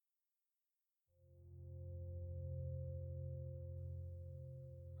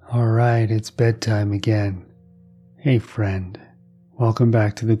Alright, it's bedtime again. Hey friend, welcome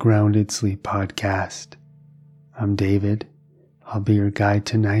back to the Grounded Sleep Podcast. I'm David. I'll be your guide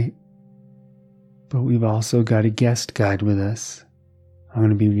tonight. But we've also got a guest guide with us. I'm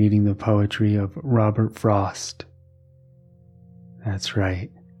going to be reading the poetry of Robert Frost. That's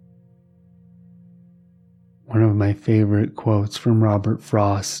right. One of my favorite quotes from Robert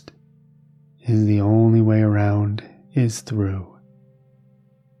Frost is "The only way around is through."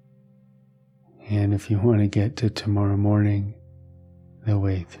 And if you want to get to tomorrow morning, the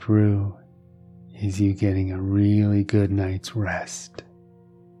way through is you getting a really good night's rest.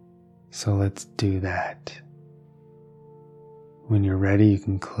 So let's do that. When you're ready, you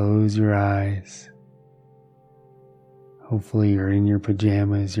can close your eyes. Hopefully you're in your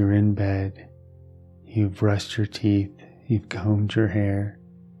pajamas, you're in bed, you've brushed your teeth, you've combed your hair,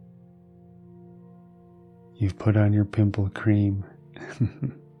 you've put on your pimple cream.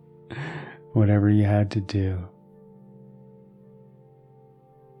 Whatever you had to do.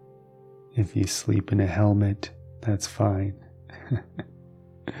 If you sleep in a helmet, that's fine.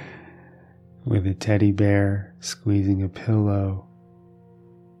 With a teddy bear, squeezing a pillow,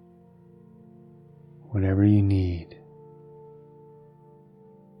 whatever you need.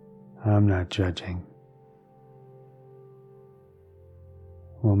 I'm not judging.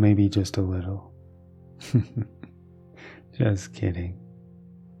 Well, maybe just a little. Just kidding.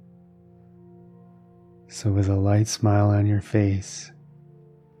 So with a light smile on your face,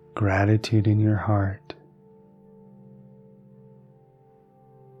 gratitude in your heart,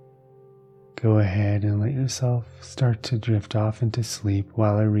 go ahead and let yourself start to drift off into sleep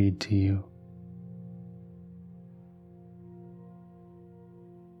while I read to you.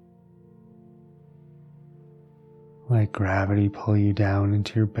 Let gravity pull you down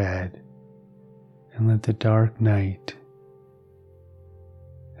into your bed and let the dark night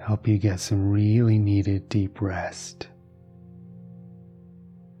help you get some really needed deep rest.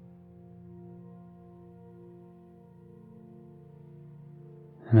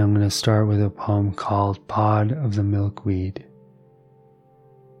 And I'm going to start with a poem called Pod of the Milkweed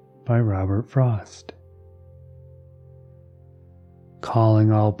by Robert Frost.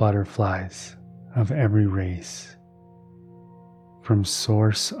 Calling all butterflies of every race, from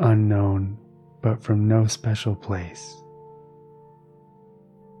source unknown but from no special place.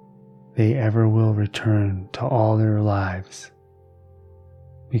 They ever will return to all their lives,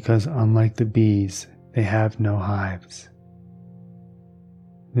 because unlike the bees, they have no hives.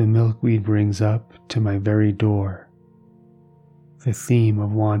 The milkweed brings up to my very door the theme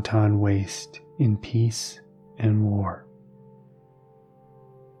of wanton waste in peace and war,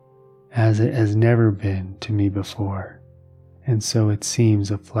 as it has never been to me before, and so it seems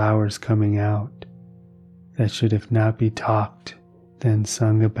of flowers coming out that should if not be talked, then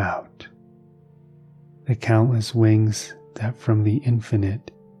sung about. The countless wings that from the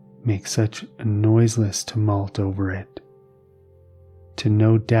infinite make such a noiseless tumult over it, to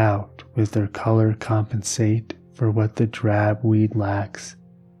no doubt with their color compensate for what the drab weed lacks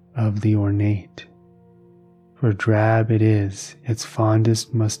of the ornate. For drab it is, its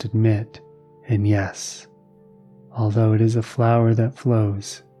fondest must admit, and yes, although it is a flower that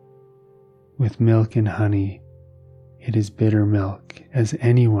flows with milk and honey, it is bitter milk as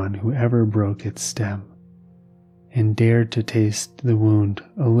anyone who ever broke its stem and dared to taste the wound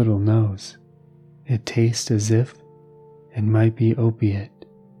a little knows. It tastes as if it might be opiate,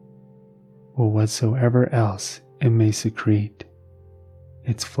 or whatsoever else it may secrete.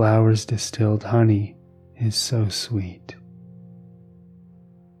 Its flowers distilled honey is so sweet.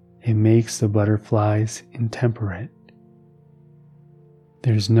 It makes the butterflies intemperate.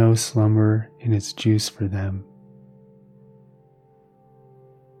 There's no slumber in its juice for them.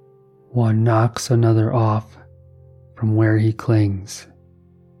 One knocks another off from where he clings.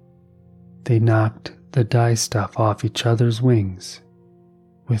 They knocked the dye stuff off each other's wings.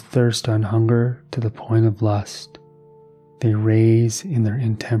 With thirst on hunger to the point of lust, they raise in their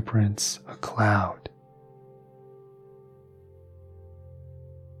intemperance a cloud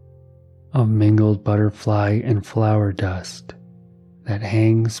of mingled butterfly and flower dust that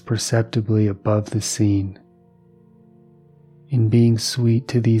hangs perceptibly above the scene. In being sweet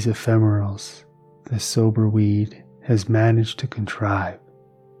to these ephemerals, the sober weed has managed to contrive,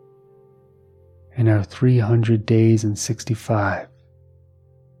 and our 300 days and 65,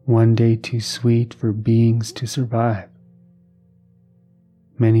 one day too sweet for beings to survive.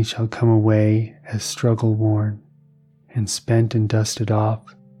 Many shall come away as struggle worn, and spent and dusted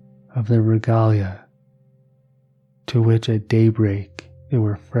off of their regalia, to which at daybreak they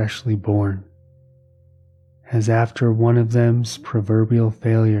were freshly born, as after one of them's proverbial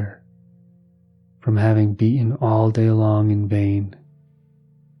failure, from having beaten all day long in vain,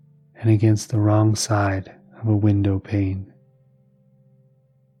 and against the wrong side of a window pane.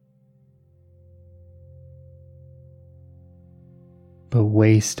 But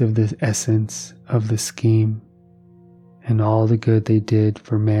waste of the essence of the scheme, and all the good they did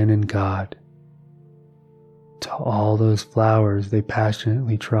for man and God, to all those flowers they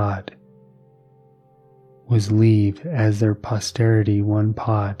passionately trod, was leave as their posterity one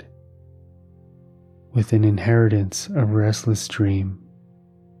pod, with an inheritance of restless dream.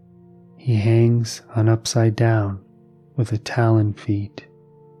 He hangs on upside down with a talon feet,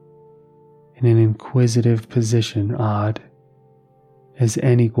 in an inquisitive position odd as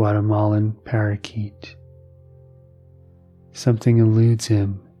any Guatemalan parakeet. Something eludes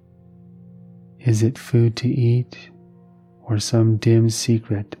him. Is it food to eat, or some dim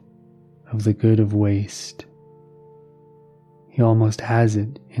secret of the good of waste? He almost has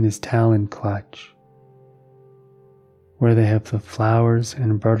it in his talon clutch, where they have the flowers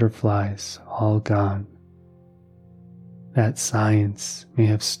and butterflies all gone, that science may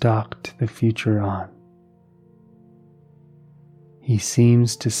have stalked the future on. He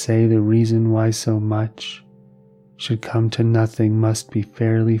seems to say the reason why so much should come to nothing must be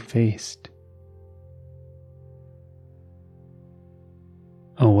fairly faced.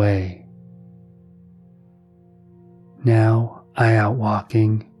 Away. Now I out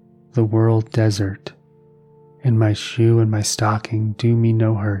walking the world desert, and my shoe and my stocking do me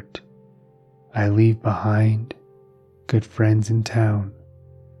no hurt. I leave behind good friends in town.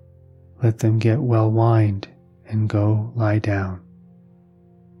 Let them get well wined and go lie down.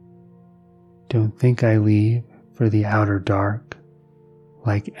 Don't think I leave for the outer dark,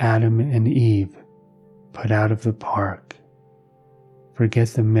 like Adam and Eve put out of the park. Forget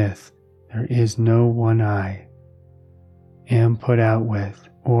the myth, there is no one I am put out with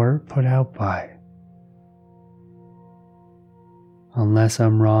or put out by. Unless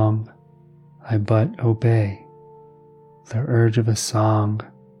I'm wrong, I but obey the urge of a song.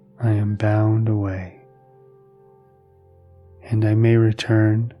 I am bound away, and I may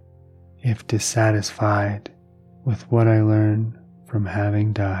return if dissatisfied with what I learn from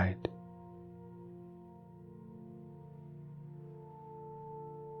having died.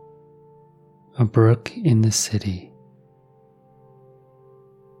 A brook in the city.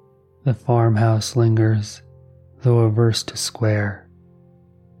 The farmhouse lingers, though averse to square,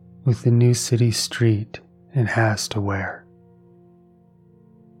 with the new city street it has to wear.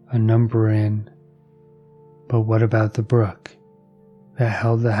 A number in, but what about the brook that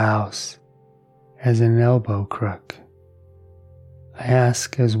held the house as an elbow crook? I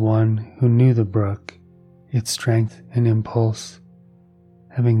ask as one who knew the brook, its strength and impulse,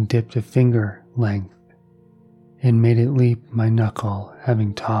 having dipped a finger length and made it leap my knuckle,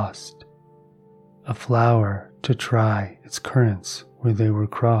 having tossed a flower to try its currents where they were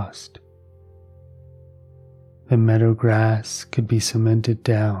crossed. The meadow grass could be cemented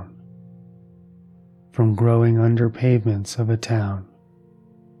down from growing under pavements of a town.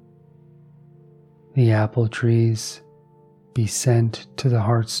 The apple trees be sent to the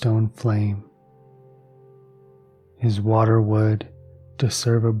hearthstone flame. Is water wood to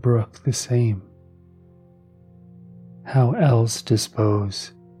serve a brook the same? How else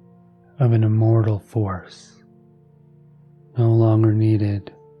dispose of an immortal force, no longer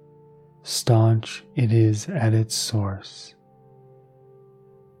needed, staunch it is at its source.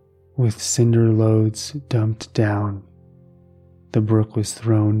 With cinder loads dumped down, the brook was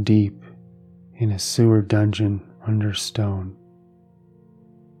thrown deep in a sewer dungeon under stone.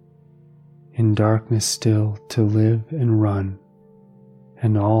 In darkness still to live and run,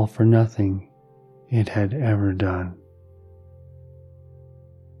 and all for nothing it had ever done.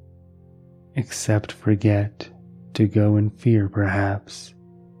 Except forget to go in fear perhaps,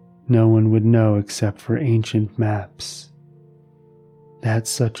 no one would know except for ancient maps that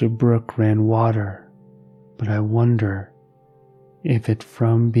such a brook ran water, but I wonder if it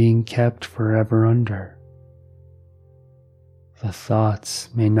from being kept forever under. The thoughts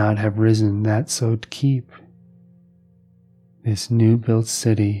may not have risen that so'd keep this new built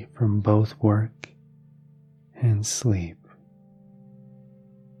city from both work and sleep.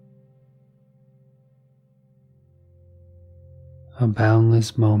 A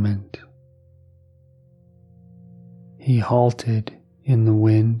boundless moment. He halted in the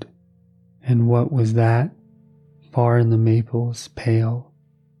wind, and what was that? Far in the maples, pale,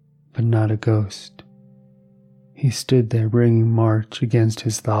 but not a ghost. He stood there bringing march against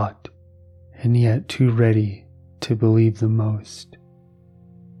his thought, and yet too ready to believe the most.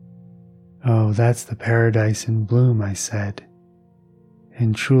 Oh, that's the paradise in bloom, I said,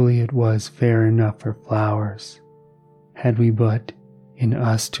 and truly it was fair enough for flowers, had we but in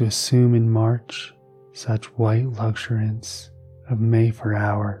us to assume in March such white luxuriance of May for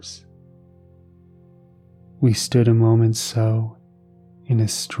ours. We stood a moment so in a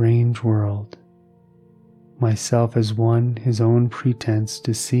strange world, myself as one his own pretense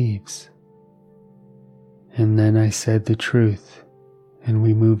deceives. And then I said the truth, and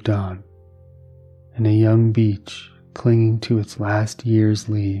we moved on, and a young beech clinging to its last year's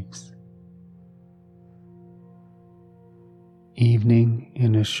leaves. Evening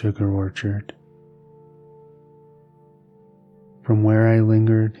in a sugar orchard. From where I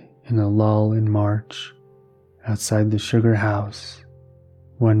lingered in a lull in March, outside the sugar house,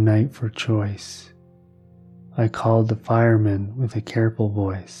 one night for choice, I called the fireman with a careful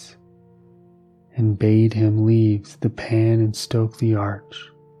voice, and bade him leave the pan and stoke the arch.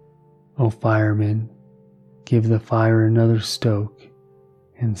 O fireman, give the fire another stoke,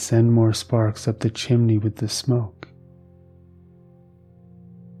 and send more sparks up the chimney with the smoke.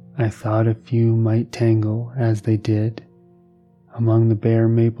 I thought a few might tangle, as they did, among the bare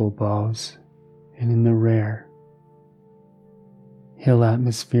maple boughs, and in the rare hill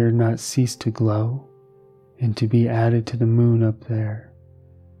atmosphere not cease to glow, and to be added to the moon up there.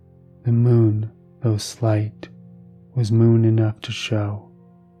 The moon, though slight, was moon enough to show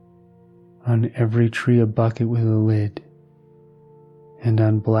on every tree a bucket with a lid, and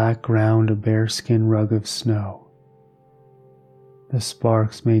on black ground a bearskin rug of snow. The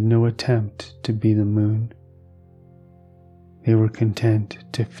sparks made no attempt to be the moon. They were content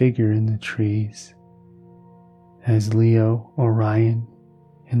to figure in the trees, as Leo, Orion,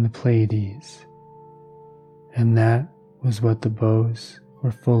 and the Pleiades, and that was what the boughs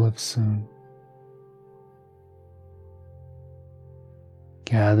were full of soon.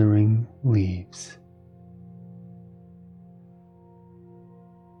 Gathering leaves.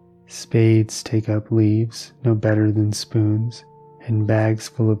 Spades take up leaves no better than spoons, and bags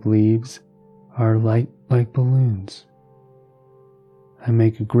full of leaves are light like balloons. I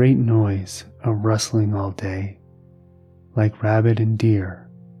make a great noise of rustling all day, like rabbit and deer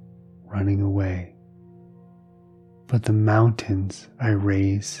running away. But the mountains I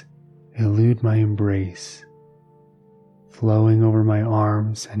raise elude my embrace, flowing over my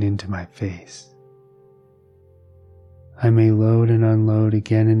arms and into my face. I may load and unload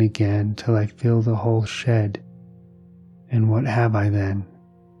again and again till I fill the whole shed, and what have I then?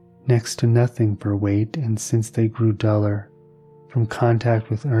 Next to nothing for weight, and since they grew duller from contact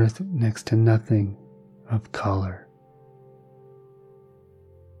with earth, next to nothing of color.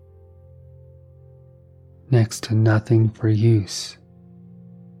 Next to nothing for use,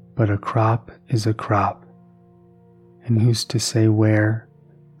 but a crop is a crop, and who's to say where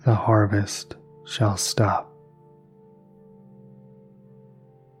the harvest shall stop?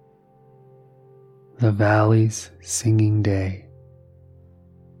 The valley's singing day.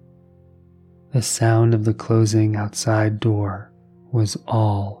 The sound of the closing outside door was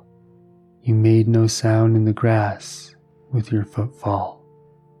all. You made no sound in the grass with your footfall.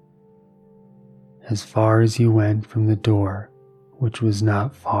 As far as you went from the door, which was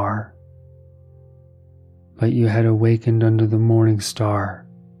not far, but you had awakened under the morning star,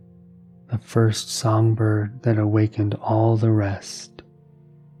 the first songbird that awakened all the rest.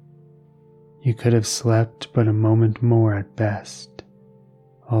 You could have slept but a moment more at best.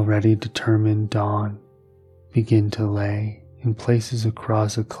 Already determined dawn begin to lay in places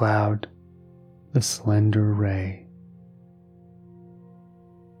across a cloud the slender ray.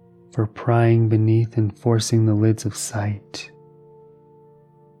 For prying beneath and forcing the lids of sight,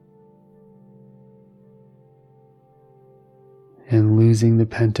 and losing the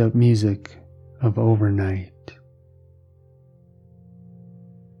pent-up music of overnight.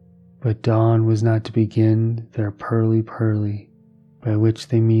 But dawn was not to begin their pearly, by which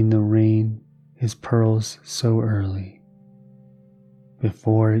they mean the rain is pearls so early,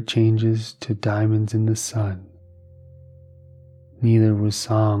 before it changes to diamonds in the sun. Neither was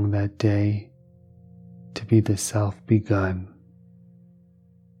song that day to be the self begun.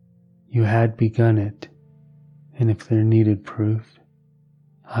 You had begun it, and if there needed proof,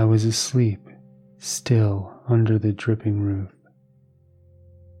 I was asleep, still under the dripping roof.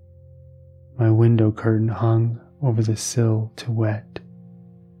 My window curtain hung over the sill to wet,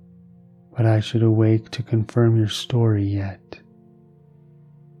 but I should awake to confirm your story yet.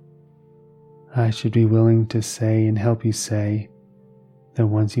 I should be willing to say and help you say that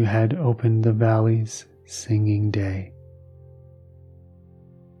once you had opened the valley's singing day.